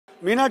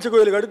மீனாட்சி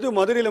கோயிலுக்கு அடுத்து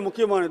மதுரையில்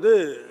முக்கியமானது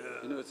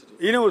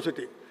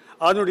யூனிவர்சிட்டி.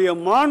 அதனுடைய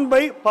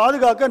மாண்பை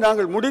பாதுகாக்க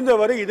நாங்கள்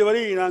முடிந்தவரை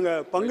இதுவரை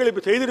நாங்கள்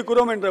பங்களிப்பு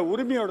செய்திருக்கிறோம் என்ற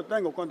உரிமையோடு தான்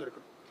இங்கே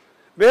உட்காந்துருக்கிறோம்.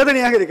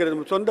 வேதனையாக இருக்கிறது,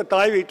 நம்ம சொந்த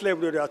தாய் வீட்டில்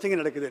இப்படி ஒரு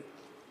அசிங்கம் நடக்குது.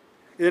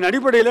 இதன்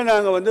அடிப்படையில்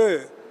நாங்கள்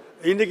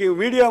இன்றைக்கி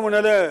மீடியா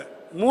முன்னால்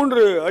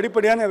 3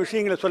 அடிப்படையான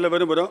விஷயங்களை சொல்ல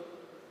விரும்புகிறோம்.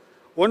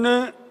 ஒன்று,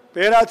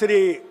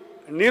 பேராசிரியை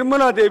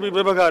நிர்மலா தேவி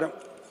விவகாரம்.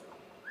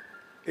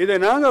 இதை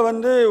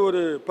நாங்கள்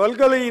ஒரு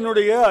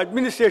பல்கலையினுடைய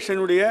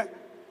அட்மினிஸ்ட்ரேஷனுடைய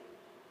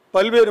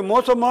பல்வேறு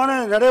மோசமான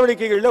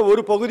நடவடிக்கைகளில்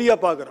ஒரு பகுதியாக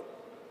பார்க்குறோம்.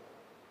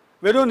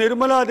 வெறும்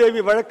நிர்மலா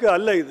தேவி வழக்கு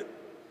அல்ல இது.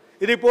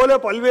 இதை போல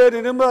பல்வேறு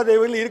நிர்மலா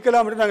தேவிகள்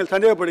இருக்கலாம் என்று நாங்கள்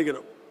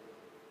சந்தேகப்படுகிறோம்.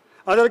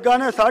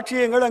 அதற்கான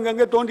சாட்சியங்கள்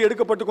அங்கங்கே தோண்டி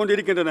எடுக்கப்பட்டு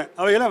கொண்டிருக்கின்றன.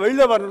 அவையெல்லாம்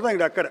வெளியில் வரணும் தான்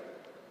எங்கள் அக்கறை.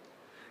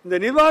 இந்த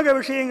நிர்வாக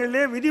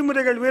விஷயங்களிலே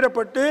விதிமுறைகள்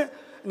மீறப்பட்டு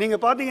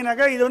நீங்கள்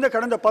பார்த்தீங்கன்னாக்கா இது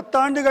கடந்த 10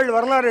 ஆண்டுகள்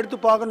வரலாறு எடுத்து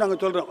பார்க்கணும்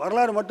நாங்கள் சொல்கிறோம்.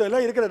 வரலாறு மட்டும்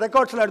இல்லை, இருக்கிற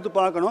ரெக்கார்ட்ஸ்லாம் எடுத்து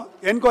பார்க்கணும்,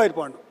 என்கொயரி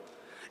பண்ணணும்.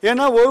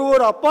 ஏன்னா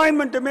ஒரு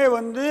அப்பாயின்மெண்ட்டுமே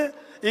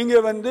இங்கே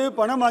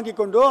பணம் வாங்கி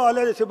கொண்டோ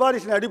அல்லது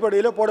சிபாரிசின்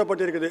அடிப்படையில்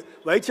போடப்பட்டிருக்குது,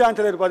 வைஸ்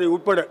சான்சலர் பதவி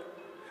உட்பட.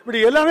 இப்படி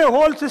எல்லாமே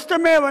ஹோல்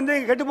சிஸ்டமே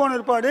கெட்டு போன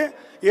ஏற்பாடு.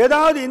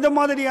 ஏதாவது இந்த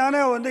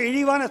மாதிரியான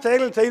இழிவான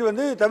செயல்கள்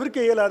செய்து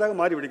தவிர்க்க இயலாதாக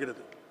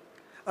மாறிவிடுகிறது.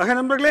 ஆக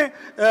நண்பர்களே,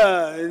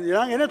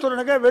 நான் என்ன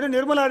சொல்கிறேன்னாக்கா வெறும்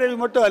நிர்மலா தேவி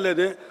மட்டும்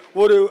அல்லது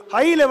ஒரு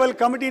ஹை லெவல்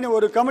கமிட்டின்னு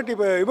ஒரு கமிட்டி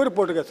இவர்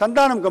போட்டிருக்க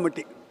சந்தானம்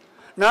கமிட்டி.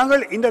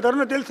 நாங்கள் இந்த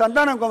தருணத்தில்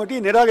சந்தானம்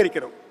கமிட்டியை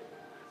நிராகரிக்கிறோம்.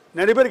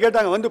 நிறைய பேர்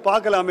கேட்டாங்க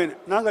பார்க்கலாமேன்னு.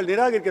 நாங்கள்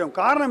நிராகரிக்கிறோம்.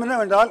 காரணம்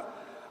என்னவென்றால்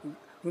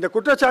இந்த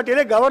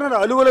குற்றச்சாட்டிலே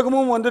கவர்னர்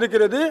அலுவலகமும்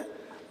வந்திருக்கிறது,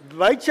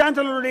 வைஸ்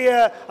சான்சலருடைய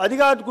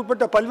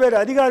அதிகாரத்துக்குட்பட்ட பல்வேறு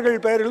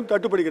அதிகாரிகள் பெயர்களும்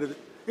தட்டுப்படுகிறது.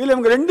 இதில்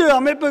இவங்க 2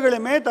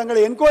 அமைப்புகளுமே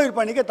தங்களை என்கொயரி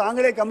பண்ணிக்க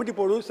தாங்களே கமிட்டி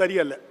போடுவது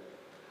சரியல்ல.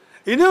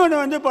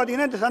 இன்னொன்று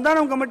பார்த்தீங்கன்னா இந்த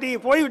சந்தானம் கமிட்டி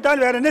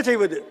போய்விட்டால் வேறு என்ன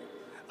செய்வது?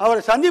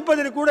 அவரை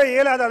சந்திப்பதற்கு கூட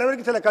இயலாத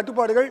அளவிற்கு சில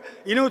கட்டுப்பாடுகள்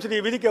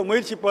யூனிவர்சிட்டியை விதிக்க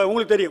முயற்சி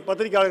உங்களுக்கு தெரியும்,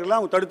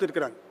 பத்திரிகையாளர்கள்லாம் தடுத்து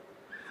இருக்கிறாங்க.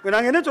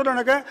 நாங்கள் என்ன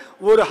சொல்கிறோம்னாக்கா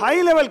ஒரு high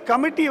level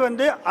committee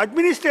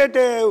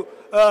administrative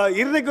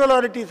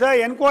இர்ரெகுலாரிட்டிஸை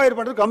enquiry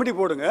பண்ணுறது கமிட்டி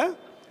போடுங்க.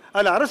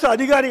 அதில் அரசு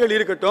அதிகாரிகள்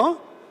இருக்கட்டும்,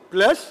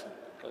 ப்ளஸ்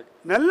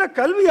நல்ல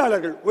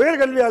கல்வியாளர்கள்,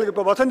 உயர்கல்வியாளர்கள்.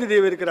 இப்போ வசந்தி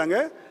தேவி இருக்கிறாங்க,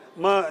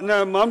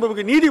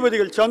 மாண்புமிகு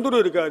நீதிபதிகள் சந்துரு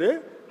இருக்காரு,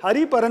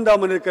 ஹரி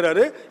பரந்தாமன்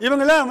இருக்கிறாரு.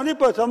 இவங்கெல்லாம்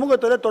இப்போ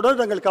சமூகத்தில்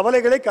தொடர்ந்து தங்கள்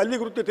கவலைகளை கல்வி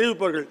குறித்து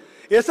தெரிவிப்பார்கள்.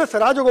 SS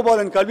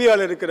ராஜகோபாலன்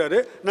கல்வியாளர் இருக்கிறாரு.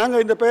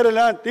 நாங்கள் இந்த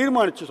பேரெல்லாம்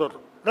தீர்மானித்து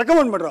சொல்கிறோம்,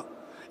 ரெக்கமெண்ட் பண்ணுறோம்.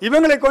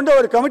 இவங்களை கொண்டு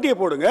ஒரு கமிட்டியை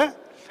போடுங்க.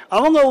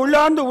 அவங்க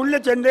உள்ளே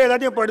சென்று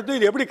எல்லாத்தையும் படுத்து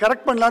இது எப்படி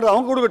கரெக்ட் பண்ணலான்னு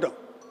அவங்க கொடுக்கட்டும்.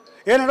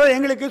 ஏனென்றால்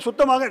எங்களுக்கு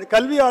சுத்தமாக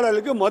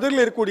கல்வியாளர்களுக்கு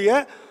மதுரையில் இருக்கக்கூடிய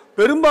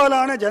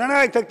பெரும்பாலான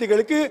ஜனநாயக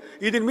சக்திகளுக்கு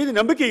இதன் மீது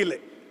நம்பிக்கை இல்லை.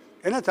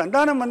 ஏன்னா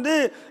சந்தானம்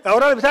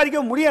அவரால் விசாரிக்க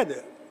முடியாது.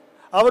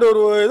 அவர்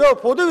ஏதோ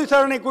பொது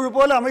விசாரணை குழு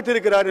போல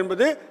அமைத்திருக்கிறார்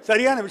என்பது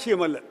சரியான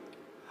விஷயம் அல்ல.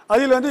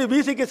 அதில்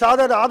பிசிக்கு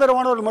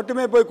ஆதரவானவர்கள்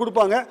மட்டுமே போய்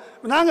கொடுப்பாங்க.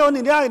 நாங்கள்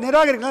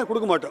நிராகரிக்கலாம்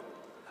கொடுக்க மாட்டோம்.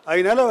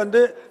 அதனால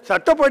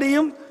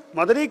சட்டப்படியும்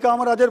மதுரை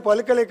காமராஜர்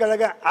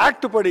பல்கலைக்கழக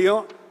ஆக்ட்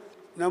படியும்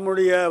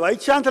நம்முடைய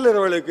வைஸ் சான்சலர்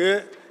அவர்களுக்கு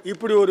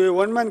இப்படி ஒரு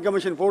 1 மேன்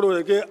கமிஷன்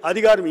போடுவதற்கு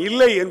அதிகாரம்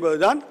இல்லை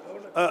என்பதுதான்,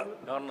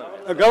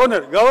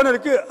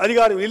 கவர்னருக்கு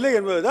அதிகாரம் இல்லை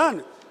என்பதுதான்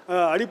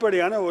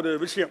அடிப்படையான ஒரு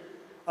விஷயம்.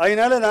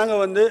 அதனால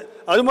நாங்கள்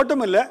அது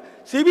மட்டும் இல்லை,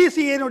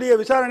 CB-CID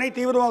விசாரணை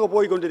தீவிரமாக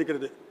போய்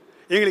கொண்டிருக்கிறது.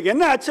 எங்களுக்கு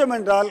என்ன அச்சம்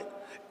என்றால்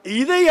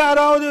இதை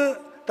யாராவது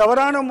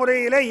தவறான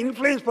முறையில்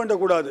இன்ஃப்ளூயன்ஸ்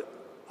பண்ணக்கூடாது.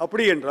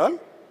 அப்படி என்றால்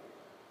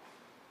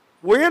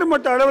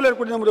உயர்மட்ட அளவில்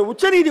இருக்கக்கூடிய நம்முடைய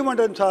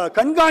உச்சநீதிமன்ற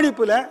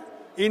கண்காணிப்பில்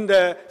இந்த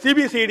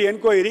CB-CID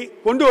என்கொயரி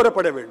கொண்டு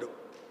வரப்பட வேண்டும்.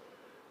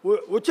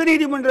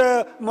 உச்சநீதிமன்ற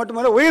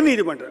மட்டுமல்ல,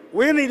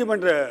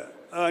 உயர்நீதிமன்ற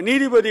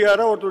நீதிபதியார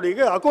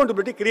ஒருத்தருடைய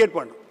அக்கௌண்டபிலிட்டி கிரியேட்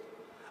பண்ணும்.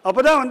 அப்போ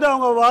தான்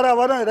அவங்க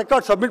வாரம்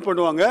ரெக்கார்ட் சப்மிட்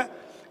பண்ணுவாங்க.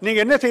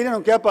 நீங்கள் என்ன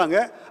செய்யணும் கேட்பாங்க.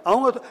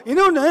 அவங்க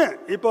இன்னொன்று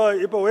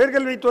இப்போ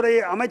உயர்கல்வித்துறை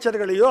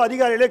அமைச்சர்களையோ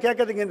அதிகாரிகளையோ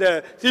கேட்கறதுக்கு இந்த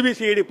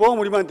CB-CID போக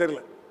முடியுமான்னு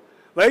தெரியல.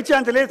 வைஸ்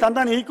சான்சலரே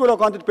சந்தானம் ஈக்குவலாக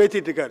உட்காந்துட்டு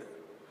பேசிகிட்டு இருக்காரு.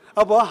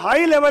 அப்போது ஹை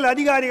லெவல்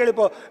அதிகாரிகள்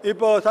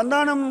இப்போ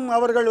சந்தானம்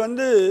அவர்கள்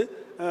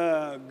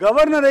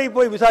கவர்னரை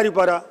போய்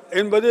விசாரிப்பாரா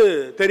என்பது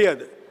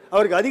தெரியாது.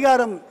 அவருக்கு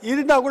அதிகாரம்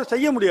இருந்தால் கூட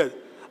செய்ய முடியாது.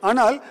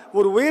 ஆனால்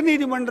ஒரு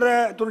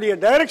உயர்நீதிமன்றத்தினுடைய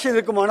டைரக்ஷன்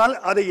இருக்குமானால்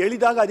அதை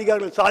எளிதாக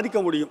அதிகாரிகள் சாதிக்க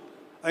முடியும்.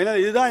 அதனால்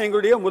இதுதான்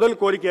எங்களுடைய முதல்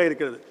கோரிக்கையாக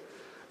இருக்கிறது.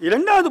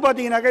 இரண்டாவது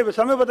பார்த்தீங்கன்னாக்கா இப்போ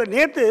சமீபத்தில்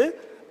நேற்று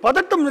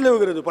பதட்டம்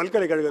நிலவுகிறது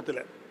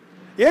பல்கலைக்கழகத்தில்.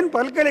 ஏன்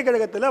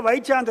பல்கலைக்கழகத்தில்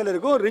வைஸ்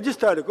சான்சலருக்கும்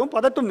ரிஜிஸ்ட்ராருக்கும்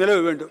பதட்டம் நிலவ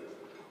வேண்டும்?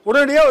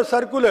 உடனடியாக ஒரு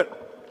சர்க்குலர்,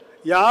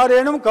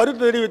 யாரேனும்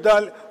கருத்து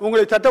தெரிவித்தால்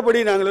உங்களை சட்டப்படி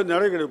நாங்கள்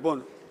நடவடிக்கை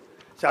எடுப்போம்.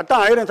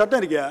 சட்டம் 1000 சட்டம்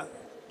இருக்கியா?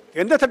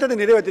 எந்த சட்டத்தை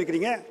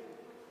நிறைவேற்றிருக்கிறீங்க?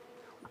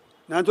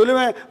 நான்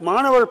சொல்லுவேன்,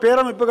 மாணவர்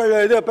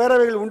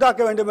பேரவைகள்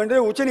உண்டாக்க வேண்டும் என்று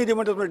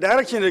உச்சநீதிமன்றத்தினுடைய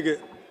டைரக்ஷன் இருக்குது.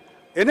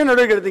 என்ன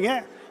நடவடிக்கை எடுத்தீங்க?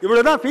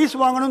 இவ்வளோ தான் ஃபீஸ்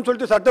வாங்கணும்னு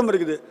சொல்லிட்டு சட்டம்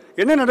இருக்குது.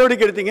 என்ன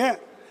நடவடிக்கை எடுத்தீங்க?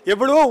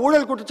 எவ்வளவோ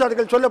ஊழல்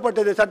குற்றச்சாட்டுகள்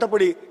சொல்லப்பட்டது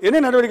சட்டப்படி.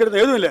 என்ன நடவடிக்கை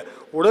எடுத்தது? எதுவும் இல்லை.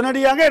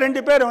 உடனடியாக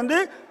 2 பேர்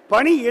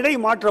பணி இடை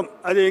மாற்றம்,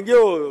 அது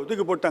எங்கேயோ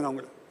தூக்கி போட்டாங்க.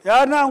 அவங்க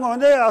யாருன்னா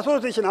அவங்க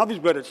அசோசியேஷன்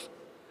ஆஃபீஸ் பேரர்ஸ்.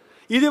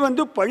 இது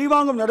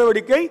பழிவாங்கும்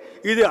நடவடிக்கை.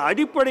 இது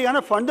அடிப்படையான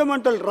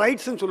ஃபண்டமெண்டல்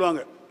ரைட்ஸ்ன்னு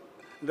சொல்லுவாங்க,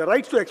 இந்த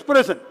ரைட்ஸ் டு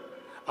எக்ஸ்பிரஷன்.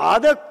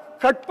 அதை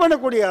கட்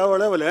பண்ணக்கூடிய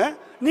அளவில்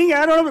நீங்கள்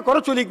யாரோட போய் குறை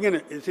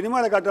சொல்லிக்கங்கன்னு இது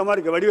சினிமாவில் காட்டுற மாதிரி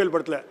இருக்குது. வடிவேல்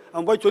படத்தில்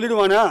அவன் போய்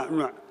சொல்லிடுவானா?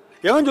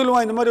 எவன்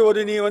சொல்லுவான் இந்த மாதிரி ஒரு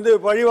நீ வந்து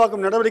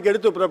பழிவாக்கும் நடவடிக்கை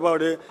எடுத்த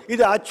பிறப்பாடு?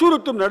 இது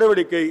அச்சுறுத்தும்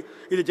நடவடிக்கை,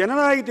 இது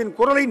ஜனநாயகத்தின்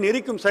குரலை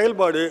நெரிக்கும்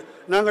செயல்பாடு.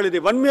 நாங்கள்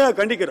இதை வன்மையாக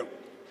கண்டிக்கிறோம்.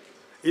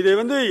 இதை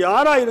வந்து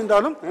யாராக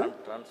இருந்தாலும்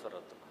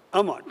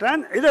ஆமாம்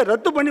இதை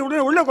ரத்து பண்ணி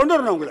உடனே உள்ளே கொண்டு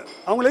வரணும்.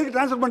 அவங்கள எதுக்கு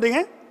ட்ரான்ஸ்ஃபர்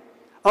பண்ணுறீங்க?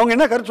 அவங்க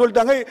என்ன கருத்து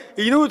சொல்லிட்டாங்க?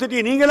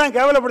 யூனிவர்சிட்டியை நீங்களாம்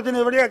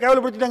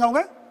கேவலப்படுத்திட்டாங்க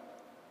அவங்க.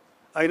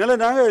 அதனால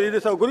நாங்கள் இது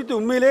குறித்து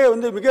உண்மையிலே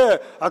வந்து மிக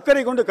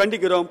அக்கறை கொண்டு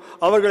கண்டிக்கிறோம்.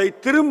 அவர்களை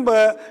திரும்ப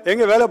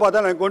எங்கே வேலை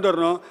பார்த்தா நாங்கள் கொண்டு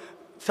வரணும்.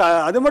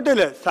 அது மட்டும்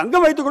இல்லை,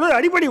 சங்கம் வைத்துக் கொள்வது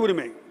அடிப்படை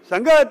உரிமை.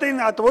 சங்கத்தின்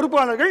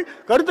பொறுப்பாளர்கள்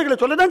கருத்துக்களை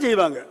சொல்ல தான்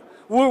செய்வாங்க.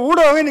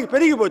 ஊடகம் இன்னைக்கு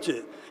பெருகி போச்சு.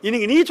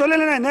 இன்னைக்கு நீ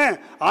சொல்லலைன்னா என்ன,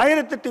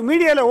 1008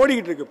 மீடியாவில்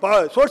ஓடிக்கிட்டு இருக்கு,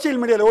 சோசியல்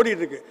மீடியாவில்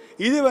ஓடிக்கிட்டு இருக்கு.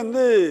 இது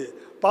வந்து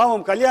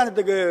பாவம்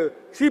கல்யாணத்துக்கு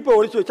சீப்பை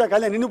ஒழிச்சு வச்சா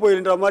கல்யாணம் நின்று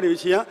போயிருன்ற மாதிரி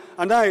விஷயம்.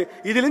 ஆனால்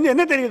இதுலேருந்து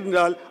என்ன தெரியுது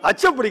என்றால்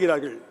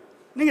அச்சப்படுகிறார்கள்.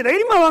 நீங்கள்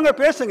தைரியமாக வாங்க,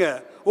 பேசுங்க,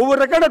 ஒவ்வொரு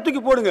ரெக்கார்டை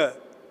தூக்கி போடுங்க,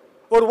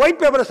 ஒரு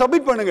ஒயிட் பேப்பரை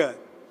சப்மிட் பண்ணுங்க,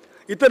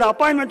 இத்தனை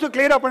அப்பாயின்மெண்ட்ஸும்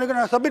கிளியராக பண்ணுங்க,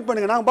 நான் சப்மிட்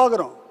பண்ணுங்க, நாங்கள்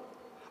பார்க்குறோம்.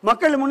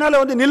 மக்கள்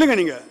முன்னால் வந்து நில்லுங்க.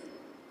 நீங்கள்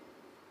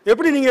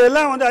எப்படி நீங்கள்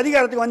எல்லாம் வந்து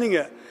அதிகாரத்துக்கு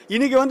வந்தீங்க?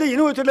 இன்னைக்கு வந்து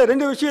யூனிவர்சிட்டியில்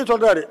 2 விஷயம்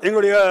சொல்கிறாரு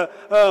எங்களுடைய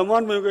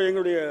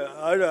எங்களுடைய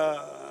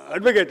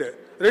அட்வொகேட்டு.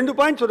 2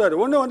 பாயிண்ட் சொல்கிறாரு.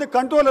 ஒன்று வந்து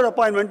கண்ட்ரோலர்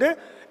அப்பாயின்மெண்ட்டு,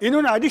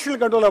 இன்னொன்று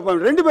அடிஷனல் கண்ட்ரோலர்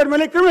அப்பாயின்மெண்ட். 2 பேர்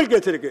மேலே கிரிமினல்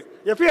கேஸ் இருக்குது,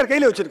 எஃப்ஐஆர்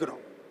கையில்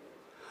வச்சிருக்கிறோம்.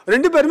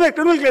 2 பேருமே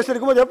கிரிமினல் கேஸ்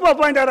இருக்கும்போது எப்போ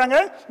அப்பாயிண்ட் ஆகிறாங்க?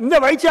 இந்த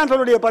வைஸ்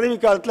சான்சலருடைய பதவி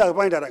காலத்தில்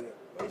அப்பாயிண்ட் ஆகிறாங்க.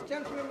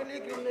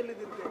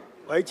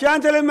 வைஸ்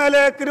சான்சலர்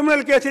மேலே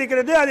கிரிமினல் கேஸ்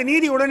இருக்கிறது, அது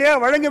நீதி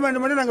உடனடியாக வழங்க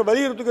வேண்டும் என்று நாங்கள்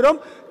வலியுறுத்துகிறோம்,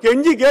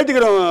 கெஞ்சி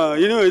கேட்டுக்கிறோம்.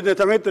 இன்னும் இந்த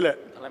சமயத்தில்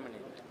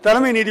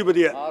தலைமை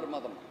நீதிபதியை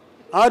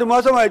 6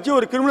 மாதம் ஆயிடுச்சு,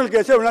 ஒரு கிரிமினல்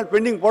கேஸை ஒரு நாள்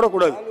பெண்டிங்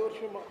போடக்கூடாது.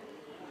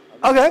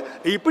 ஆக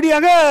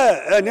இப்படியாக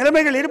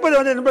நிலைமைகள் இருப்பது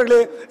வந்து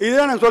நண்பர்களே,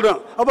 இதுதான் நாங்கள்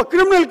சொல்கிறோம். அப்போ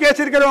கிரிமினல்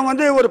கேஸ் இருக்கிறவங்க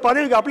வந்து ஒரு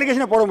பதவிக்கு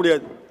அப்ளிகேஷனை போட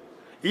முடியாது.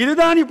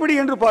 இதுதான் இப்படி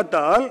என்று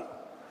பார்த்தால்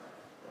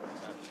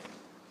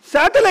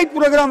சேட்டலைட்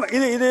ப்ரோக்ராம்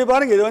இது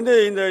பாருங்க, இது வந்து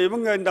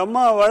இந்த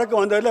அம்மா வழக்கு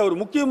வந்ததில் ஒரு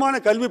முக்கியமான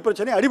கல்வி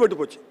பிரச்சனை அடிபட்டு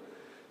போச்சு.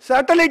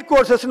 சேட்டலைட்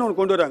கோர்சஸ்ன்னு ஒன்று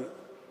கொண்டு வராங்க.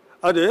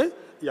 அது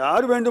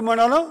யார்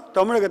வேண்டுமானாலும்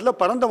தமிழகத்தில்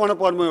பரந்த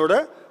மனப்பான்மையோட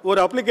ஒரு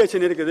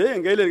அப்ளிகேஷன் இருக்குது,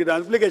 என் கையில் இருக்குது.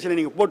 அப்ளிகேஷனை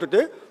நீங்கள் போட்டுட்டு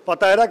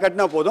 10,000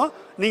 கட்டினா போதும்,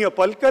 நீங்கள்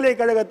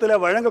பல்கலைக்கழகத்தில்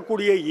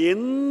வழங்கக்கூடிய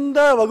எந்த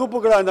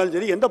வகுப்புகளாக இருந்தாலும்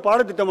சரி, எந்த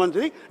பாடத்திட்டமாக இருந்தாலும்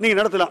சரி நீங்கள்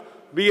நடத்தலாம்.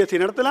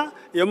 பிஎஸ்சி நடத்தலாம்,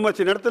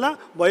 எம்எஸ்சி நடத்தலாம்,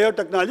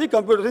 biotechnology,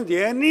 computer science,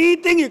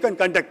 anything you can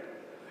conduct.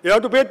 You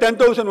have to pay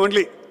 10,000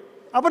 only.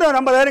 அப்புறம்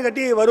 50,000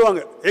 கட்டி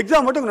வருவாங்க,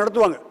 எக்ஸாம் மட்டும்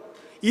நடத்துவாங்க.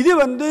 இது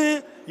வந்து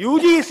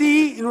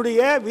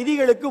யூஜிசியினுடைய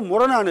விதிகளுக்கு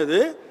முரணானது.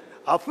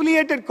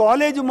 அஃபிலியேட்டட்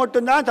காலேஜ்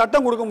மட்டும்தான்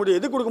சட்டம் கொடுக்க முடியும்,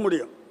 இது கொடுக்க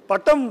முடியும்,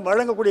 பட்டம்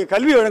வழங்கக்கூடிய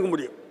கல்வி வழங்க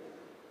முடியும்.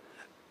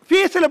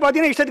 ஃபீஸில்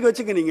பார்த்தீங்கன்னா இஷ்டத்துக்கு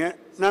வச்சுக்க. நீங்கள்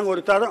நாங்கள்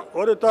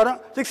ஒரு தரம்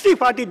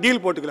 60-40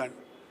 டீல் போட்டுக்கலாம்.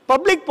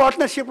 பப்ளிக்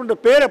பார்ட்னர்ஷிப்ன்ற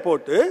பேரை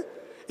போட்டு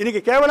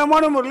இன்றைக்கி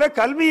கேவலமான முறையில்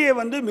கல்வியை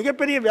வந்து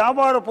மிகப்பெரிய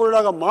வியாபார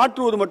பொருளாக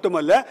மாற்றுவது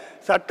மட்டுமல்ல,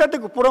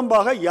 சட்டத்துக்கு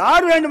புறம்பாக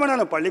யார்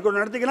வேண்டுமானாலும்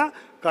பள்ளிக்கூடம் நடத்திக்கலாம்,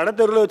 கடை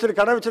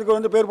வச்சிருக்க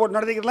வந்து பேர் போட்டு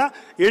நடத்திக்கலாம்.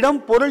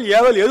 இடம் பொருள்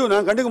ஏவல் எதுவும்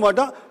நாங்கள் கண்டுக்க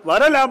மாட்டோம்.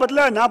 வர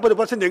லாபத்தில்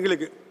 40%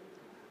 எங்களுக்கு.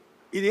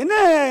 இது என்ன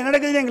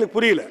நடக்குதுன்னு எங்களுக்கு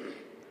புரியல.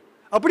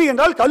 அப்படி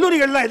என்றால்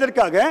கல்லூரிகள்லாம்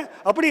எதற்காக,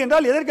 அப்படி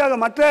என்றால் எதற்காக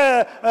மற்ற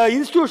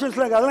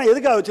இன்ஸ்டிடியூஷன்ஸில் அதெல்லாம்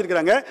எதுக்காக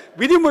வச்சுருக்கிறாங்க?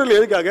 விதிமுறைகள்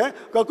எதுக்காக?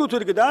 கக்கூஸ்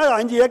இருக்குதா,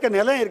 5 ஏக்கர்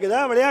நிலம் இருக்குதா,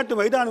 விளையாட்டு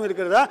மைதானம்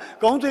இருக்கிறதா,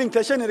 கவுன்சிலிங்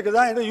செஷன்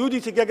இருக்குதா என்று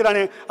யூஜிசி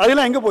கேட்குறானே,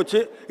 அதெல்லாம் எங்கே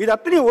போச்சு? இது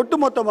அத்தனையும்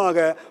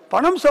ஒட்டுமொத்தமாக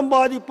பணம்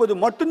சம்பாதிப்பது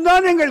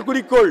மட்டும்தான் எங்கள்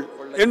குறிக்கோள்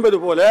என்பது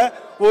போல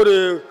ஒரு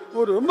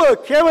ரொம்ப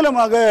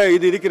கேவலமாக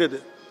இது இருக்கிறது.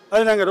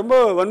 அது நாங்கள் ரொம்ப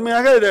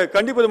வன்மையாக இதை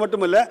கண்டிப்பது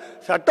மட்டுமல்ல,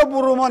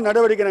 சட்டப்பூர்வமான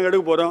நடவடிக்கை நாங்கள்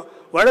எடுக்க போகிறோம்.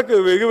 வழக்கு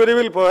வெகு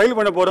விரைவில் ஃபைல்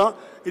பண்ண போகிறோம்.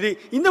 இது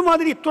இந்த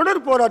மாதிரி தொடர்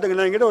போராட்டங்கள்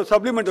நான் எங்கிட்ட ஒரு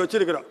சப்ளிமெண்ட்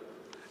வச்சிருக்கிறோம்.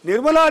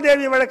 நிர்மலா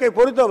தேவி வழக்கை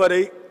பொறுத்தவரை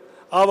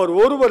அவர்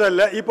ஒருவர்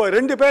அல்ல, இப்போ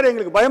 2 பேர்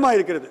எங்களுக்கு பயமாக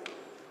இருக்கிறது.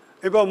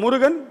 இப்போ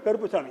முருகன்,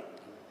 கருப்புசாமி,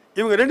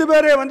 இவங்க 2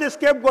 பேரை வந்து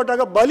ஸ்கேப்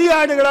கோட்டாக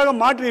பலியாடுகளாக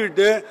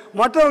மாற்றிவிட்டு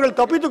மற்றவர்கள்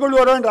தப்பித்துக்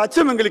கொள்வாரோ என்ற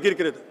அச்சம் எங்களுக்கு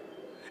இருக்கிறது.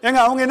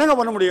 அவங்க என்னங்க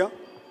பண்ண முடியும்?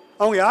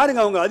 அவங்க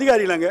யாருங்க? அவங்க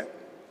அதிகாரிகளாங்க.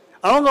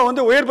 அவங்க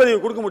வந்து உயர் பதவி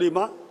கொடுக்க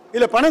முடியுமா,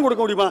 இல்லை பணம்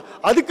கொடுக்க முடியுமா?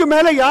 அதுக்கு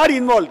மேலே யார்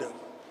இன்வால்வ்டு?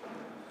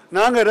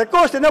 நாங்கள்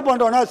ரெக்வஸ்ட் என்ன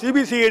பண்ணுறோம்னா,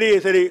 CB-CID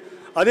சரி,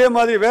 அதே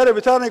மாதிரி வேறு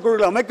விசாரணை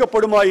குழுக்கள்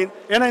அமைக்கப்படுமாயின்,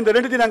 ஏன்னா இந்த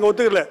 2த்தையும் நாங்கள்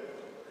ஒத்துக்கல.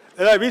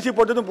 ஏதாவது விசி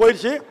போட்டதும்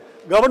போயிடுச்சு,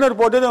 கவர்னர்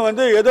போட்டதும்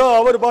வந்து ஏதோ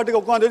அவர்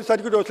பாட்டுக்கு உட்காந்து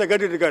சர்க்கியூட் ஹவுஸில்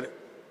கேட்டுட்டு இருக்காரு.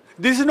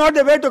 This is not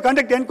the way to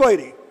conduct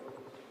enquiry.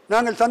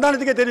 நாங்கள்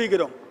சந்தானத்துக்கே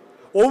தெரிவிக்கிறோம்.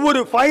 ஒவ்வொரு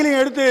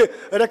ஃபைலையும் எடுத்து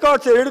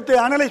ரெக்கார்ட்ஸை எடுத்து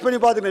அனலைஸ் பண்ணி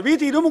பார்த்துக்கணும்.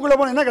 விசி ரூமுக்குள்ளே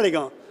போனால் என்ன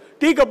கிடைக்கும்?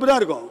 டீ கப்பு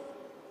தான் இருக்கும்.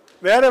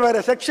 வேறு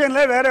வேறு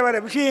செக்ஷனில் வேறு வேறு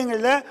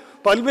விஷயங்களில்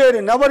பல்வேறு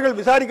நபர்கள்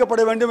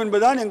விசாரிக்கப்பட வேண்டும்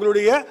என்பதுதான்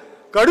எங்களுடைய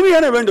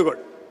கடுமையான வேண்டுகோள்.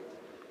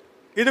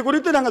 இது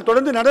குறித்து நாங்கள்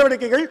தொடர்ந்து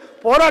நடவடிக்கைகள்,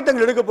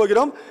 போராட்டங்கள் எடுக்கப்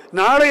போகிறோம்.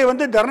 நாளை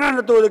வந்து தர்ணா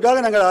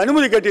நடத்துவதற்காக நாங்கள்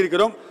அனுமதி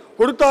கேட்டிருக்கிறோம்.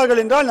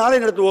 கொடுத்தார்கள் என்றால் நாளை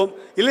நடத்துவோம்,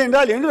 இல்லை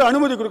என்றால் என்று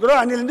அனுமதி கொடுக்கிறோம்,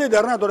 அன்னிலிருந்து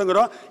தர்ணா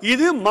தொடங்குகிறோம்.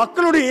 இது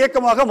மக்களுடைய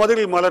இயக்கமாக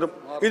மதுரையில் மலரும்.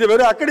 இது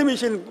வெறும்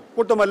அகாடமிஷியன்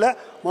கூட்டம் அல்ல,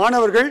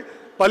 மாணவர்கள்,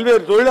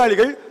 பல்வேறு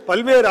தொழிலாளிகள்,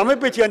 பல்வேறு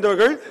அமைப்பை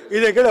சேர்ந்தவர்கள்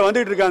இதை கீழே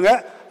வந்துட்டு இருக்காங்க.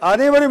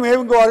 அனைவரும்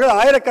இயங்குவார்கள்.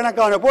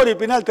 ஆயிரக்கணக்கான போர்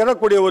பின்னால்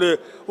திறக்கூடிய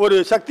ஒரு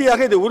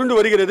சக்தியாக இது உருண்டு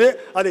வருகிறது.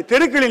 அதை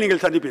தெருக்களில்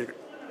நீங்கள் சந்திப்பீர்கள்.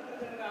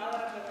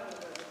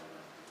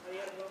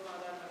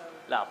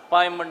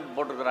 அப்பாயின்மெண்ட்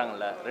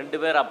போட்டிருக்கிறாங்கல்ல, 2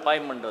 பேர்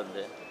அப்பாயின்மெண்ட்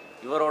வந்து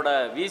இவரோட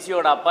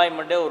விசியோட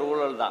அப்பாயின்மெண்ட்டே ஒரு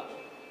ஊழல் தான்.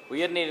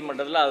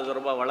 உயர்நீதிமன்றத்தில் அது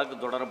தொடர்பாக வழக்கு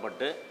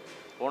தொடரப்பட்டு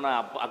போன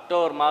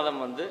அக்டோபர்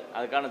மாதம் வந்து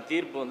அதுக்கான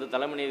தீர்ப்பு வந்து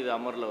தலைமை நீதிபதி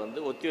அமர்வில் வந்து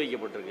ஒத்தி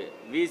வைக்கப்பட்டிருக்கு.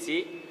 விசி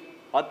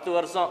 10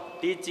 வருஷம்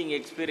டீச்சிங்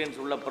எக்ஸ்பீரியன்ஸ்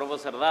உள்ள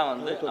ப்ரொஃபஸர் தான்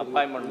வந்து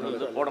அப்பாயின்மெண்ட்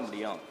வந்து போட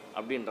முடியும்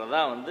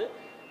அப்படின்றதான் வந்து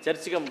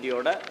சர்ச்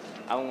கமிட்டியோட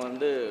அவங்க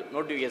வந்து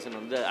நோட்டிஃபிகேஷன்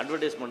வந்து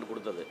அட்வர்டைஸ்மெண்ட்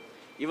கொடுத்தது.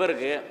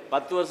 இவருக்கு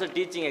 10 வருஷம்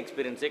டீச்சிங்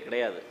எக்ஸ்பீரியன்ஸே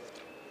கிடையாது.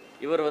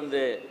 இவர்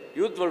வந்து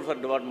யூத்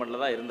வெல்ஃபேர்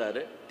டிபார்ட்மெண்ட்டில் தான்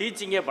இருந்தார்.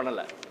 டீச்சிங்கே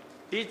பண்ணலை.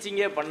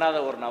 டீச்சிங்கே பண்ணாத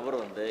ஒரு நபர்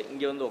வந்து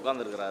இங்கே வந்து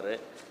உட்காந்துருக்கிறாரு.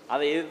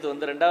 அதை எதிர்த்து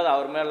வந்து ரெண்டாவது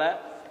அவர் மேலே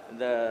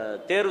இந்த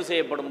தேர்வு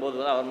செய்யப்படும் போது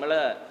அவர் மேலே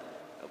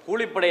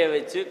கூலிப்படையை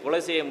வச்சு கொலை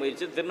செய்ய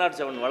முயற்சி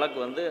 307 வழக்கு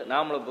வந்து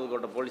நாமலை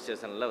புதுக்கோட்டை போலீஸ்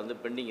ஸ்டேஷனில் வந்து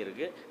பெண்டிங்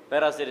இருக்குது.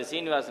 பேராசிரியர்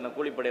சீனிவாசனை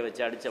கூலிப்படையை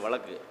வச்சு அடித்த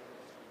வழக்கு.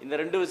 இந்த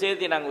 2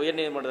 விஷயத்தையும் நாங்கள்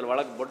உயர்நீதிமன்றத்தில்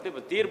வழக்கு போட்டு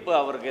இப்போ தீர்ப்பு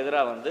அவருக்கு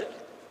எதிராக வந்து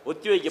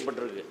ஒத்தி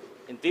வைக்கப்பட்டிருக்கு.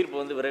 இந்த தீர்ப்பு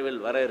வந்து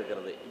விரைவில் வர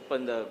இருக்கிறது. இப்போ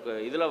இந்த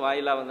இதில்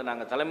வாயிலாக வந்து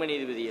நாங்கள் தலைமை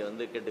நீதிபதியை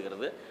வந்து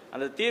கேட்டுக்கிறது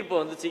அந்த தீர்ப்பை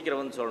வந்து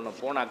சீக்கிரம் வந்து சொல்லணும்.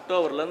 போன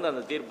அக்டோபர்லேருந்து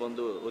அந்த தீர்ப்பு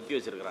வந்து ஒத்தி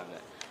வச்சுருக்கிறாங்க.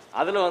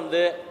 அதில்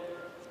வந்து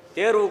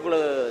தேர்வுக்குழு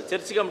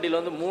சர்ச் கமிட்டியில்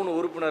வந்து 3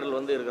 உறுப்பினர்கள்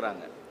வந்து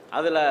இருக்கிறாங்க.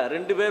 அதில்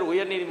 2 பேர்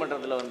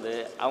உயர்நீதிமன்றத்தில் வந்து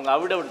அவங்க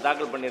அவிடவிட்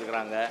தாக்கல்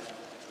பண்ணியிருக்கிறாங்க.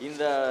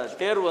 இந்த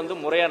தேர்வு வந்து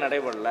முறையாக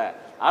நடைபெறல,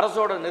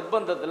 அரசோட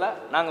நிர்பந்தத்தில்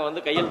நாங்கள்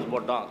வந்து கையெழுத்து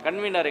போட்டோம்,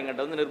 கன்வீனர்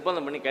எங்கிட்ட வந்து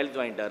நிர்பந்தம் பண்ணி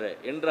கையெழுத்து வாங்கிட்டாரு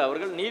என்று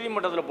அவர்கள்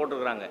நீதிமன்றத்தில்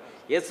போட்டிருக்கிறாங்க.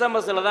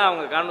 எஸ்எம்எஸ்ஸில் தான்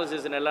அவங்க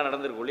கான்வர்சேஷன் எல்லாம்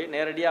நடந்திருக்கொள்ளி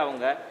நேரடியாக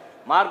அவங்க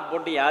மார்க்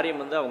போட்டு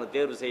யாரையும் வந்து அவங்க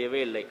தேர்வு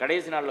செய்யவே இல்லை.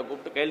 கடைசி நாளில்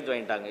கூப்பிட்டு கையெழுத்து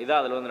வாங்கிட்டாங்க.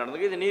 இதான் அதில் வந்து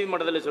நடந்தது. இது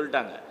நீதிமன்றத்தில்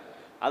சொல்லிட்டாங்க.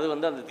 அது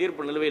வந்து அந்த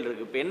தீர்ப்பு நிலுவையில்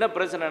இருக்குது. இப்போ என்ன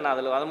பிரச்சனைனா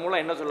அதில் அது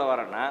மூலம் என்ன சொல்ல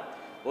வரேன்னா,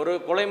 ஒரு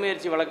கொலை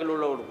முயற்சி வழக்கில்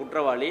உள்ள ஒரு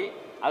குற்றவாளி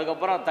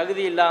அதுக்கப்புறம்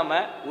தகுதி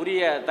இல்லாமல்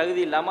உரிய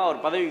தகுதி இல்லாமல் அவர்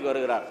பதவிக்கு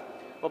வருகிறார்.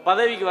 இப்போ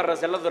பதவிக்கு வர்ற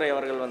செல்லத்துறை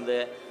அவர்கள் வந்து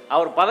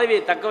அவர் பதவியை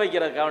தக்க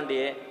வைக்கிறதுக்காண்டி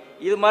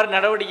இது மாதிரி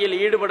நடவடிக்கையில்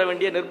ஈடுபட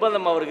வேண்டிய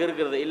நிர்பந்தம் அவருக்கு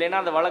இருக்கிறது.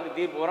 இல்லைன்னா அந்த வழக்கு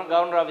தீர்ப்பு வரும்,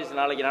 கவர்னர் ஆஃபீஸ்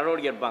நாளைக்கு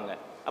நடவடிக்கை எடுப்பாங்க.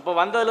 அப்போ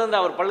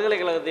வந்ததுலேருந்து அவர்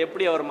பல்கலைக்கழகத்தை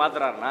எப்படி அவர்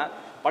மாற்றுறாருன்னா,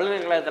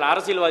 பல்கலைக்கழகத்தில்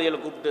அரசியல்வாதிகளை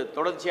கூப்பிட்டு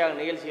தொடர்ச்சியாக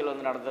நிகழ்ச்சிகள்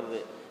வந்து நடத்துறது.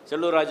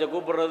 செல்லூர் ராஜை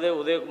கூப்பிடுறது,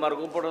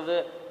 உதயகுமார் கூப்பிடுறது,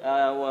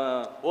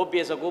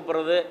 ஓபிஎஸை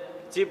கூப்பிடுறது,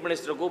 சீஃப்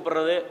மினிஸ்டரை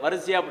கூப்பிடுறது,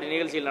 வரிசையாக அப்படி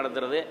நிகழ்ச்சிகள்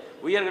நடத்துறது.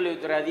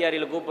 உயர்கல்வித்துறை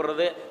அதிகாரிகளை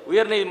கூப்பிடுறது,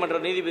 உயர்நீதிமன்ற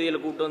நீதிபதிகளை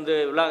கூப்பிட்டு வந்து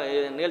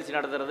நிகழ்ச்சி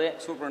நடத்துறது,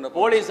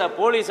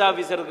 போலீஸ்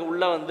ஆஃபீஸருக்கு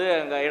உள்ளே வந்து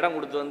அங்கே இடம்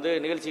கொடுத்து வந்து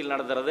நிகழ்ச்சிகள்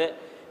நடத்துறது,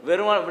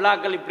 வெறும்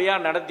விழாக்கள் இப்படியா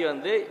நடத்தி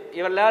வந்து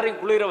எல்லாரையும்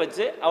குளிர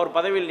வச்சு அவர்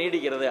பதவியில்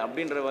நீடிக்கிறது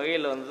அப்படின்ற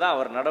வகையில் வந்து தான்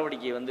அவர்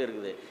நடவடிக்கை வந்து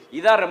இருக்குது.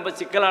 இதான் ரொம்ப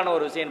சிக்கலான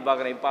ஒரு விஷயம்னு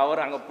பார்க்குறேன். இப்போ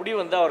அவர் அங்கே புடி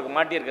வந்து அவருக்கு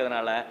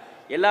மாட்டியிருக்கிறதுனால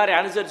எல்லாரையும்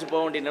அனுசரித்து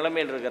போக வேண்டிய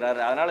நிலைமையில் இருக்கிறார்.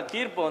 அதனால்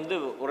தீர்ப்பை வந்து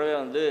உறவே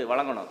வந்து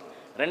வழங்கணும்.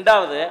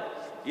 ரெண்டாவது,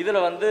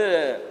 இதில் வந்து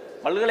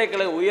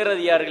பல்கலைக்கழக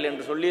உயரதிகாரிகள்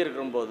என்று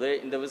சொல்லியிருக்கும்போது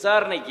இந்த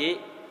விசாரணைக்கு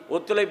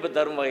ஒத்துழைப்பு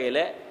தரும்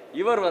வகையில்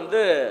இவர் வந்து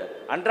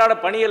அன்றாட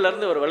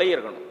பணிகளிலிருந்து இவர் விலகி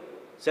இருக்கணும்.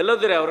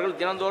 செல்லத்துறை அவர்கள்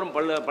தினந்தோறும்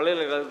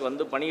பல்கலைக்கழகத்துக்கு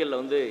வந்து பணிகளில்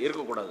வந்து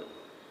இருக்கக்கூடாது.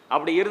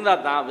 அப்படி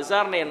இருந்தால் தான்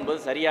விசாரணை என்பது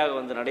சரியாக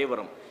வந்து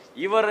நடைபெறும்.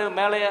 இவர்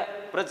மேலே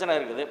பிரச்சனை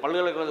இருக்குது,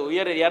 பல்கலைக்கழக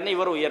உயரதிகாரின்னு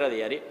இவர்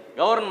உயரதிகாரி,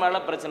 கவர்னர்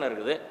மேலே பிரச்சனை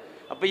இருக்குது.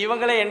 அப்போ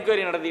இவங்களே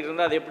என்கொயரி நடத்திட்டு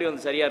இருந்தால் அது எப்படி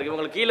வந்து சரியாக இருக்குது?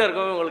 இவங்களுக்கு கீழே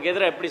இருக்கவங்க இவங்களுக்கு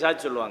எதிராக எப்படி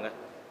சாட்சி சொல்லுவாங்க?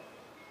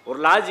 ஒரு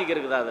லாஜிக்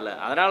இருக்குது அதில்.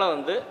 அதனால்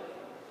வந்து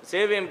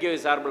சேவிஎம்கே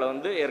சார்பில்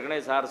வந்து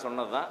ஏற்கனவே சார்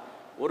சொன்னது தான்,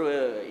 ஒரு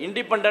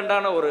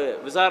இண்டிபெண்டான ஒரு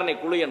விசாரணை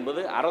குழு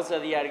என்பது அரசு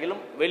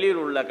அதிகாரிகளும்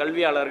வெளியில் உள்ள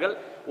கல்வியாளர்கள்,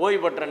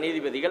 ஓய்வு பெற்ற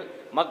நீதிபதிகள்,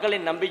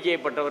 மக்களின் நம்பிக்கையை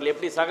பெற்றவர்கள்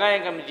எப்படி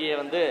சகாயம் கமிட்டியை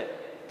வந்து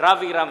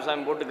டிராஃபிக்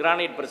ராமசாமி போட்டு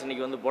கிரானைட்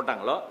பிரச்சனைக்கு வந்து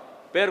போட்டாங்களோ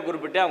பேர்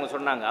குறிப்பிட்டு அவங்க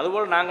சொன்னாங்க.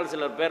 அதுபோல் நாங்கள்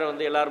சிலர் பேரை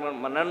வந்து எல்லாருமே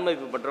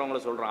நன்மதிப்பு பெற்றவங்கள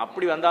சொல்கிறோம்.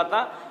 அப்படி வந்தால்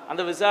தான்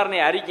அந்த விசாரணை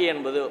அறிக்கை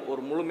என்பது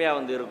ஒரு முழுமையாக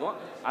வந்து இருக்கும்.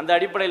 அந்த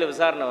அடிப்படையில்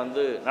விசாரணை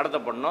வந்து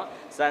நடத்தப்படணும்.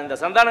 இந்த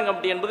சந்தான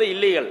கமிட்டி என்பது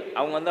இல்லீகல்,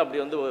 அவங்க வந்து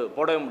அப்படி வந்து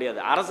போடவே முடியாது.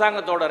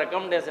 அரசாங்கத்தோட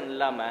ரெக்கமெண்டேஷன்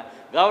இல்லாமல்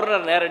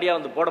கவர்னர் நேரடியாக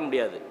வந்து போட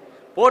முடியாது.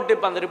 போட்டு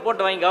இப்போ அந்த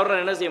ரிப்போர்ட்டை வாங்கி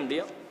கவர்னர் என்ன செய்ய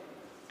முடியும்?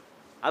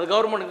 அது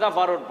கவர்மெண்ட்டுக்கு தான்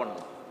ஃபார்வர்ட்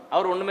பண்ணணும்.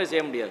 அவர் ஒன்றுமே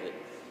செய்ய முடியாது.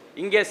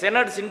 இங்கே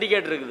செனட்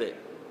சிண்டிகேட் இருக்குது.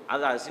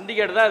 அது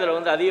சிண்டிகேட் தான் இதில்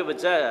வந்து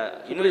அதிகபட்ச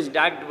யூனிவர்சிட்டி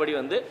ஆக்ட் படி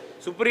வந்து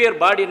சுப்ரியர்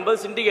பாடி என்பது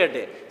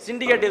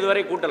சிண்டிகேட்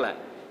இதுவரை கூட்டலை.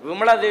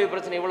 விமலா தேவி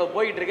பிரச்சனை இவ்வளோ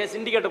போயிட்டு இருக்கே,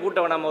 சிண்டிகேட்டை கூட்ட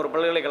வேணாம ஒரு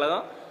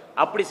பல்கலைக்கழகம்?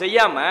 அப்படி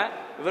செய்யாமல்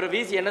இவர்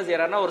விசி என்ன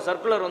செய்கிறாருன்னா ஒரு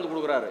சர்க்குலர் வந்து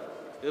கொடுக்குறாரு.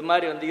 இது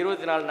மாதிரி வந்து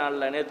 24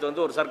 நாளில் நேற்று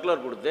வந்து ஒரு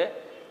சர்க்குலர் கொடுத்து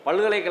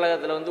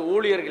பல்கலைக்கழகத்தில் வந்து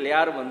ஊழியர்கள்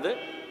யாரும் வந்து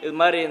இது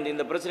மாதிரி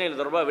இந்த பிரச்சனைகள்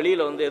தொடர்பாக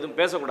வெளியில் வந்து எதுவும்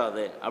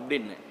பேசக்கூடாது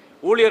அப்படின்னு.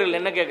 ஊழியர்கள்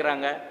என்ன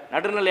கேட்குறாங்க?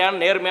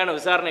 நடுநிலையான நேர்மையான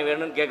விசாரணை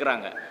வேணும்னு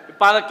கேட்குறாங்க.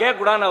 இப்போ அதை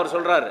கேட்கக்கூடாதுன்னு அவர்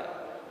சொல்கிறாரு.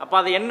 அப்போ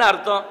அது என்ன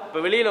அர்த்தம்? இப்போ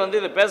வெளியில் வந்து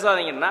இதை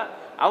பேசாதீங்கன்னா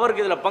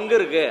அவருக்கு இதில் பங்கு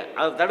இருக்குது,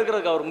 அதை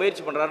தடுக்கிறதுக்கு அவர்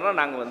முயற்சி பண்ணுறாருன்னா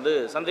நாங்கள் வந்து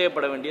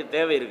சந்தேகப்பட வேண்டிய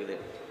தேவை இருக்குது.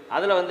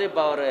 அதில் வந்து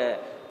இப்போ அவர்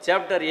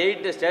சாப்டர்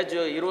 8 ஸ்டாச்சு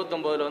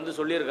 29 வந்து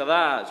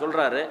சொல்லியிருக்கதா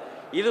சொல்கிறாரு.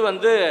 இது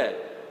வந்து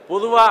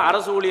பொதுவாக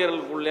அரசு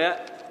ஊழியர்களுக்குள்ள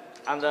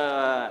அந்த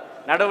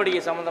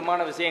நடவடிக்கை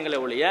சம்பந்தமான விஷயங்களை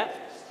ஒழிய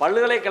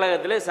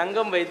பல்கலைக்கழகத்திலே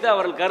சங்கம் வைத்து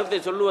அவர்கள் கருத்தை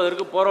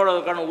சொல்லுவதற்கு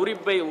போராடுவதற்கான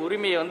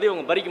உரிமையை வந்து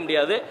இவங்க பறிக்க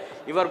முடியாது.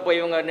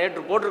 இவங்க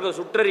நேற்று போட்டிருக்க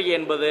சுற்றறிக்கை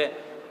என்பது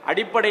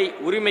அடிப்படை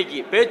உரிமைக்கு,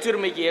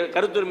 பேச்சுரிமைக்கு,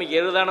 கருத்துரிமைக்கு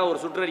எதிரான ஒரு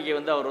சுற்றறிக்கை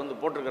வந்து அவர் வந்து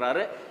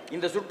போட்டிருக்கிறாரு.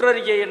 இந்த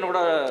சுற்றறிக்கை என்னோட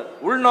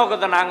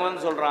உள்நோக்கத்தை நாங்கள்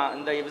வந்து சொல்கிறோம்.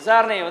 இந்த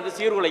விசாரணையை வந்து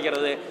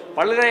சீர்குலைக்கிறது,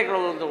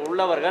 பல்கலைக்கழகத்தில்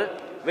உள்ளவர்கள்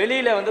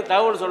வெளியில் வந்து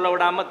தகவல் சொல்ல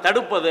விடாமல்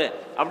தடுப்பது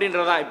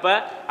அப்படின்றதான். இப்போ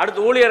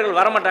அடுத்து ஊழியர்கள்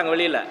வரமாட்டாங்க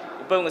வெளியில்,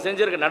 இப்போ இவங்க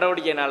செஞ்சிருக்க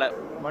நடவடிக்கையினால்.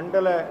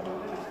 மண்டல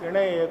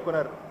இணை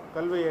இயக்குனர்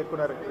கல்வி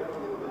இயக்குனர்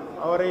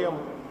அவரையும்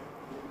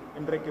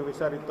இன்றைக்கு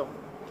விசாரித்தோம்.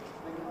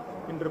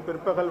 இன்று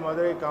பிற்பகல்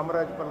மதுரை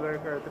காமராஜ்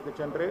பல்கலைக்கழகத்துக்கு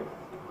சென்று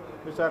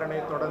விசாரணை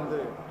தொடர்ந்து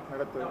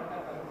நடத்துவோம்.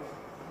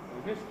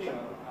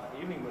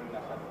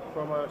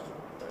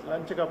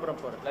 லஞ்சுக்கு அப்புறம்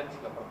போகிறேன்.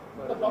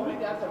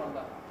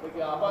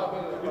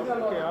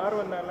 யார்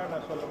வந்தாலும்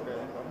நான் சொல்ல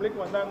முடியாது.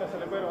 பப்ளிக் வந்தாங்க,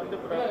 சில பேர் வந்து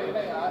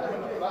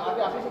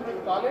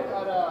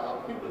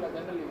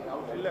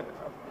இல்லை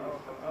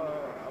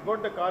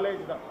அபவுட் த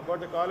காலேஜ் தான்,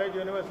 about the college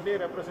university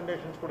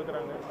representations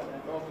கொடுக்குறாங்க.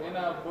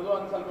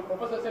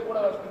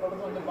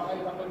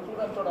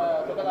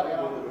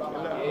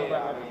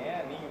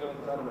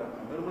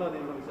 நிர்மலா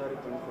தேவி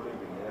விசாரிப்புன்னு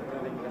சொல்லியிருக்கீங்க,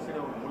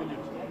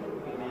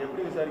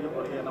 எப்படி விசாரிக்க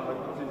போறீங்க? நம்ம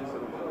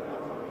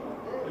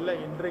இல்லை,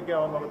 இன்றைக்கு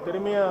அவங்க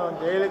திரும்பியும்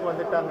ஜெயிலுக்கு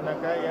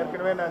வந்துட்டாங்கன்னாக்கா,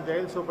 ஏற்கனவே நான்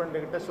ஜெயில்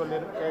சூப்பரண்டுக்கிட்ட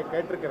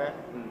கேட்டிருக்கிறேன்,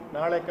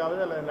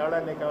 நாளைக்காவது அல்லது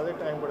நாளான்னைக்காவது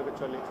டைம் கொடுக்க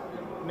சொல்லி.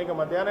 இன்றைக்கி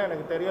மத்தியானம்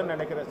எனக்கு தெரியும்னு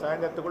நினைக்கிறேன்,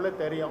 சாயந்தரத்துக்குள்ளே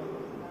தெரியும்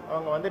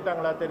அவங்க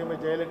வந்துட்டாங்களா, திரும்பி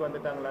ஜெயிலுக்கு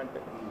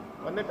வந்துட்டாங்களான்ட்டு.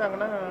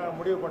 வந்துட்டாங்கன்னா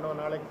முடிவு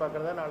பண்ணுவோம், நாளைக்கு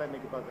பார்க்குறதா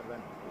நாளைக்கு பார்க்குறதா.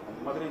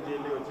 மதுரை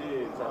ஜெயிலே வச்சு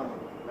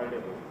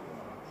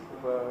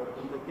இப்போ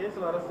இந்த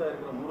கேஸில் அரெஸ்ட்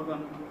ஆகிருக்கிற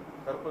முருகன்,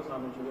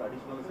 கருப்பசாமின்னு சொல்லி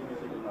அடிஷ்னல்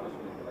CB-CID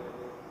அரெஸ்ட் பண்ணியிருக்காங்க.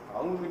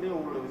 அவங்ககிட்டயும்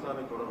உங்களோட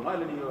விசாரணை தொடருமா,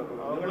 இல்லை நீங்கள்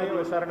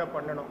அவங்களையும் விசாரணை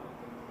பண்ணணும்?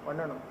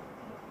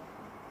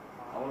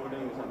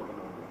 அவங்ககிட்டையும் விசாரணை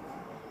பண்ணணும்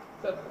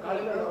சார்.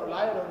 காலையில் ஒரு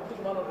லாயர்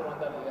முத்துக்குமார் ஒருத்தர்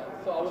வந்தார் இல்லையா?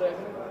 ஸோ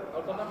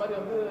அவர் சொன்ன மாதிரி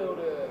வந்து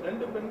ஒரு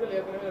 2 பெண்கள்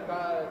ஏற்கனவே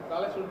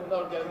காலேஜ் ஸ்டூடெண்ட் வந்து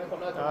அவருக்கு ஏற்கனவே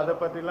சொன்னார். அதை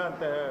பற்றிலாம்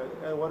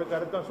ஒரு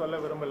கருத்தும் சொல்ல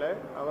விரும்பலை.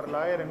 அவர்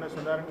லாயர் என்ன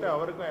சொன்னார்ன்ட்டு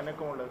அவருக்கும்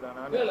எனக்கும் உள்ளது தான்.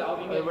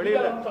 நான்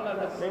வெளியில்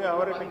நீங்கள்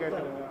அவர்கிட்ட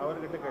கேட்டுக்கோங்க.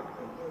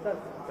 சார்,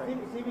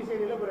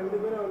 CB-CID இப்போ 2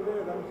 பேரும் வந்து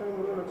கமிஷன்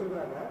முருகன்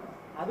வச்சுருக்காங்க.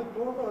 அது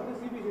போக வந்து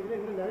CB-CID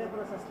இன்னும் நிறைய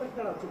பேரை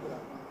சஸ்பெக்டாக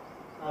வச்சுருக்காங்க.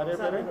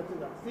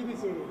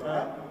 CB-CID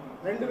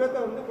 2 பேர்த்த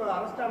வந்து இப்போ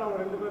அரெஸ்ட் ஆனவங்க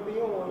 2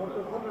 பேர்த்தையும்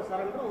ஒருத்தர் கோர்ட்டில்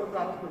சரண்டர்,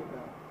 ஒருத்தர் அரெஸ்ட்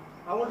பண்ணிருக்காங்க.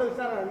 அவங்கள்ட்ட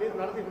விசாரணை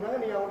நடத்திட்டு இருக்காங்க.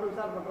 நீங்கள் அவங்கள்ட்ட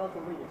விசாரணை பண்ணுறதா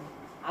சொல்கிறீங்க.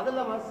 அதில்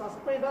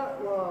சஸ்பெக்டாக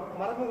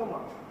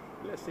மறைமுகமாக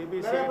இல்லை,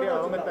 CB-CID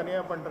அவங்க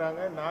தனியாக பண்ணுறாங்க.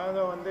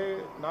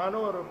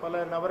 நானும் ஒரு பல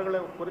நபர்களை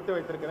குறித்து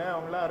வைத்திருக்கிறேன்.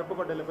 அவங்களாம்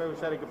அருப்புக்கோட்டையில் போய்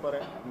விசாரிக்க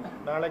போகிறேன்,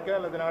 நாளைக்கோ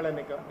அல்லது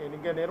நாளன்னைக்கோ.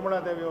 இன்றைக்கி நிர்மலா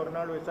தேவி ஒரு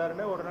நாள்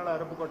விசாரணை, ஒரு நாள்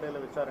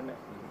அருப்புக்கோட்டையில் விசாரணை.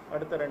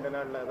 அடுத்த 2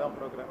 நாளில் தான்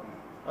ப்ரோக்ராம்.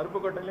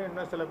 அருப்புக்கோட்டையிலும்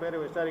இன்னும் சில பேர்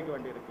விசாரிக்க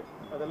வேண்டியிருக்கு,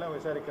 அதெல்லாம்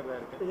விசாரிக்கிறதா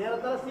இருக்குது.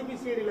 ஏறத்தாழ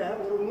CB-CID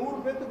ஒரு 100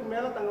 பேர்த்துக்கு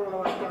மேலே தங்களோட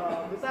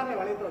விசாரணை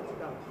வளையத்தில்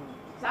வச்சுருக்காங்க.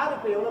 சார்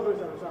இப்போ எவ்வளோ பேர்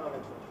சார் விசாரணை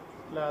வச்சு?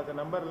 இல்லை, அது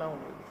நம்பர்லாம்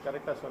உங்களுக்கு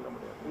கரெக்டாக சொல்ல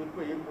முடியாது. இப்போ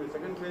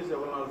செகண்ட் ஃபேஸ்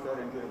எவ்வளோ நாள் சார்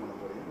என்கொயரி பண்ண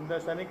போகிறீங்க? இந்த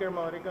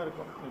சனிக்கிழமை வரைக்கும்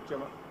இருக்கும்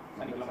நிச்சயமாக.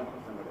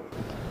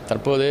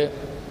 தற்போது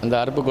இந்த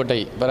அருப்புக்கோட்டை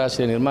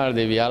பேராசிரியர் நிர்மலா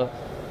தேவியால்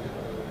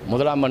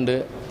 1ஆம் ஆண்டு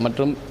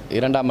மற்றும்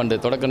 2ஆம் ஆண்டு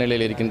தொடக்க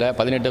நிலையில் இருக்கின்ற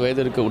 18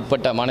 வயதிற்கு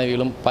உட்பட்ட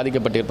மாணவிகளும்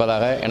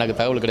பாதிக்கப்பட்டிருப்பதாக எனக்கு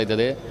தகவல்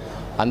கிடைத்தது.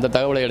 அந்த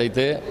தகவலை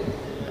அடைத்து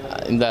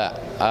இந்த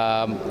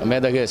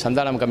மேதகு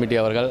சந்தானம் கமிட்டி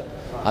அவர்கள்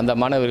அந்த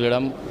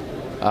மாணவர்களிடம்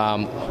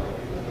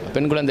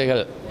பெண்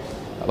குழந்தைகள்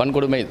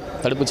வன்கொடுமை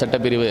தடுப்புச்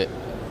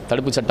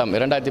சட்டம்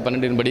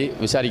 2012 படி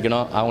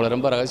விசாரிக்கணும், அவங்கள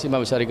ரொம்ப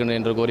ரகசியமாக விசாரிக்கணும்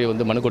என்று கோரி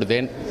மனு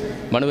கொடுத்தேன்.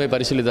 மனுவை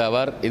பரிசீலித்த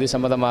அவர் இது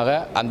சம்பந்தமாக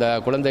அந்த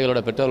குழந்தைகளோட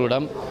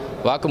பெற்றோர்களிடம்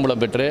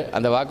வாக்குமூலம் பெற்று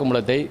அந்த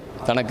வாக்குமூலத்தை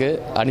தனக்கு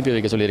அனுப்பி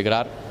வைக்க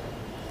சொல்லியிருக்கிறார்.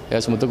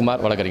 எஸ்.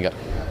 முத்துக்குமார், வழக்கறிஞர்.